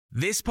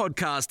This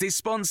podcast is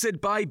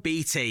sponsored by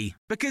BT,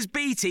 because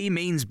BT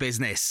means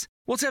business.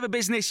 Whatever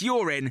business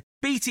you're in,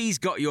 BT's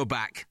got your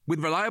back, with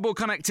reliable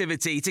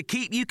connectivity to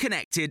keep you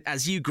connected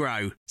as you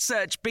grow.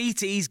 Search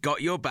BT's got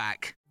your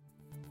back.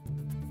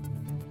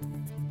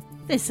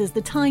 This is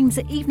the Times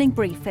evening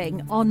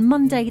briefing on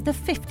Monday, the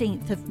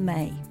 15th of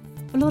May.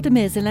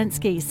 Volodymyr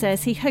Zelensky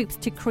says he hopes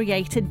to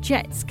create a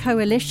jets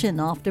coalition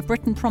after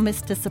Britain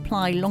promised to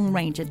supply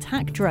long-range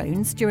attack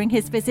drones during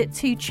his visit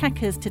to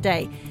Chequers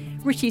today.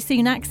 Rishi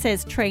Sunak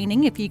says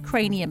training of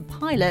Ukrainian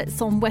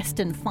pilots on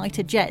Western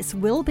fighter jets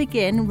will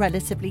begin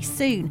relatively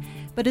soon,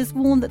 but has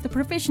warned that the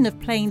provision of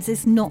planes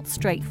is not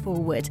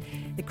straightforward.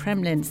 The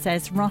Kremlin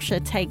says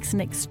Russia takes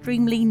an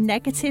extremely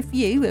negative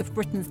view of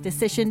Britain's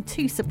decision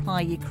to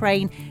supply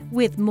Ukraine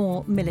with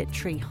more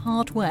military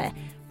hardware.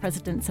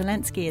 President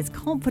Zelensky is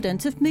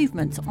confident of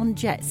movement on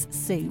jets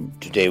soon.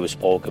 Today we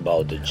spoke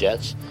about the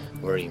jets,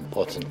 very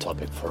important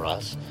topic for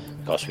us,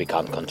 because we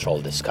can't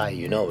control the sky,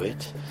 you know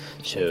it.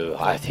 So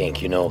I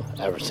think you know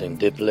everything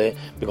deeply,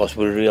 because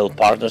we're real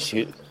partners.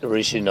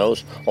 Rishi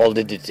knows all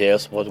the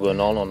details, what's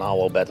going on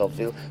our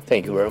battlefield.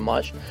 Thank you very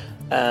much.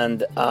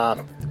 And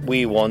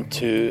we want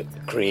to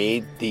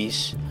create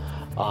this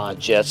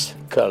jets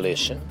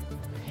coalition,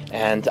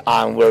 and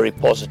I'm very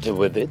positive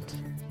with it.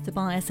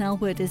 Tobias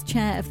Ellwood is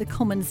chair of the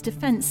Commons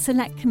Defence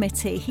Select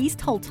Committee. He's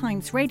told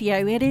Times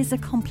Radio it is a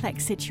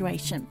complex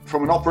situation.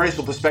 From an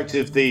operational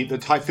perspective, the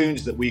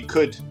Typhoons that we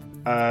could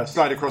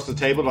slide across the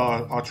table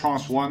are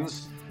Tranche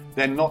 1s.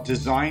 They're not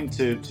designed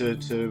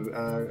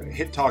to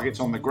hit targets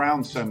on the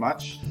ground so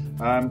much.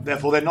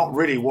 Therefore, they're not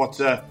really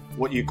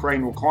what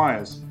Ukraine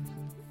requires.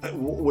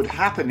 What would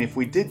happen if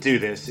we did do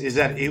this is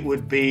that it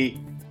would be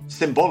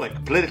symbolic,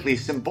 politically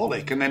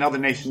symbolic, and then other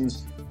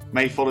nations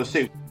may follow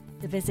suit.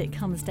 The visit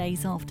comes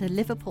days after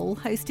Liverpool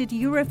hosted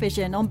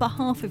Eurovision on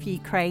behalf of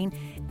Ukraine.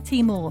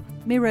 Timur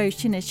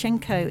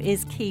Miroshnichenko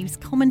is Kyiv's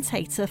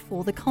commentator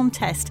for the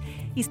contest.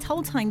 He's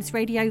told Times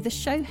Radio the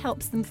show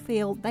helps them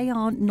feel they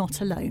are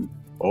not alone.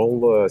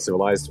 All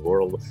civilized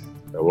world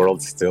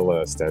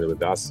still stand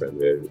with us,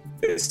 and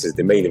this is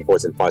the main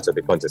important part of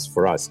the contest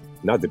for us.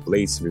 Not the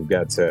place we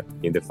get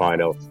in the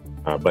final,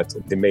 but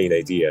the main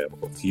idea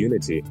of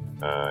unity.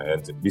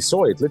 And we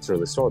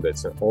literally saw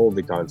that all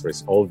the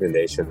countries, all the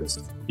nations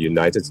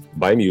united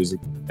by music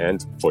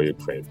and for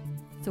Ukraine.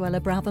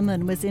 Suella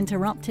Braverman was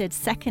interrupted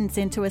seconds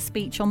into a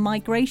speech on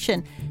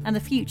migration and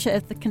the future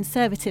of the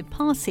Conservative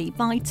Party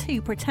by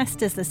two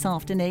protesters this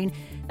afternoon.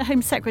 The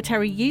Home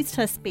Secretary used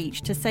her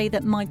speech to say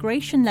that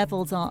migration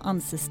levels are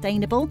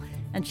unsustainable,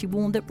 and she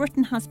warned that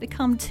Britain has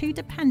become too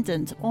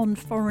dependent on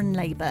foreign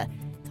labour.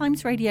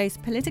 Times Radio's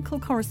political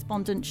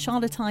correspondent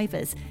Charlotte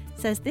Ivers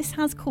says this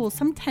has caused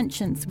some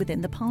tensions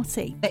within the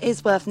party. It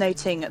is worth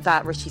noting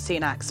that Rishi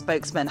Sunak's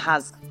spokesman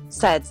has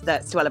said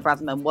that Suella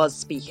Braverman was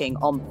speaking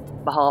on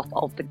behalf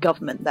of the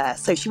government there.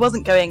 So she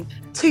wasn't going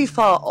too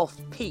far off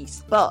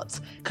piece, but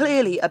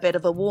clearly a bit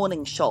of a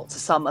warning shot to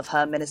some of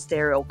her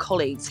ministerial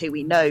colleagues who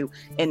we know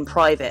in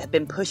private have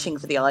been pushing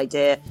for the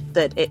idea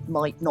that it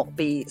might not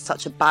be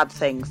such a bad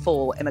thing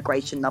for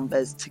immigration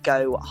numbers to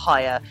go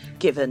higher,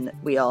 given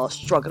we are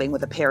struggling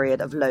with a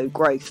period of low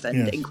growth,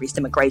 and increased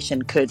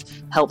immigration could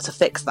help to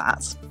fix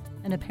that.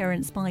 An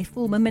appearance by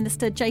former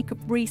Minister Jacob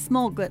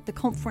Rees-Mogg at the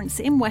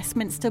conference in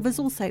Westminster was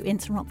also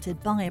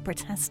interrupted by a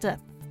protester.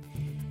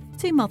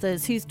 Two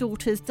mothers whose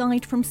daughters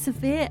died from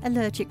severe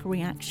allergic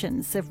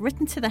reactions have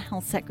written to the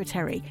Health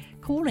Secretary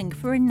calling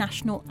for a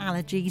national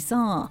allergy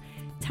czar.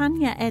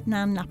 Tanya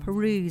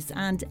Ednan-Laperouse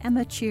and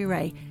Emma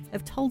Ture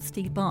have told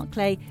Steve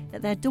Barclay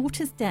that their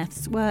daughters'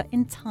 deaths were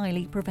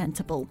entirely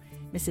preventable.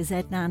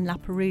 Mrs.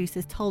 Ednan-Laperouse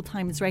has told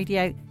Times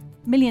Radio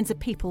millions of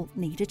people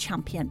need a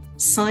champion.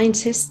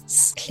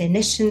 Scientists,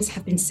 clinicians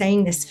have been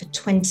saying this for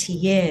 20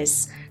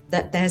 years,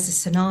 that there's a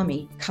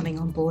tsunami coming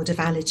on board of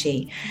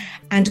allergy.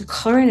 And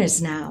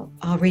coroners now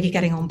are really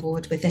getting on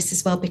board with this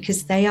as well,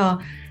 because they're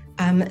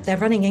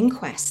running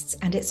inquests,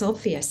 and it's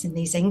obvious in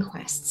these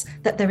inquests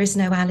that there is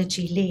no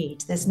allergy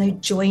lead. There's no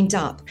joined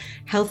up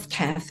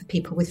healthcare for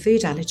people with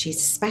food allergies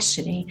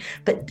especially,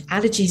 but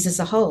allergies as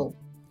a whole.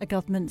 A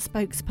government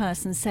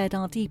spokesperson said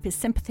our deepest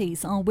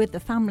sympathies are with the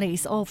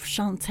families of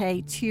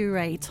Shante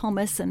Ture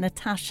Thomas and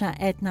Natasha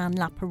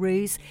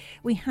Ednan-Laperouse.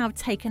 We have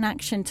taken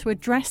action to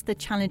address the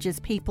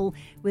challenges people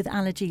with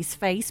allergies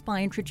face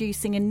by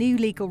introducing a new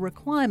legal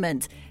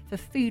requirement for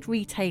food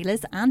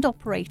retailers and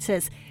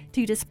operators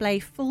to display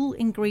full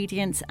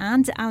ingredients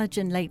and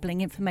allergen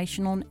labelling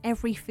information on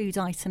every food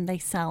item they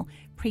sell,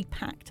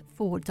 pre-packed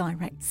for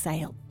direct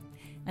sale.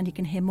 And you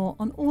can hear more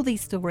on all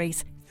these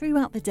stories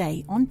throughout the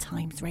day on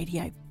Times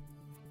Radio.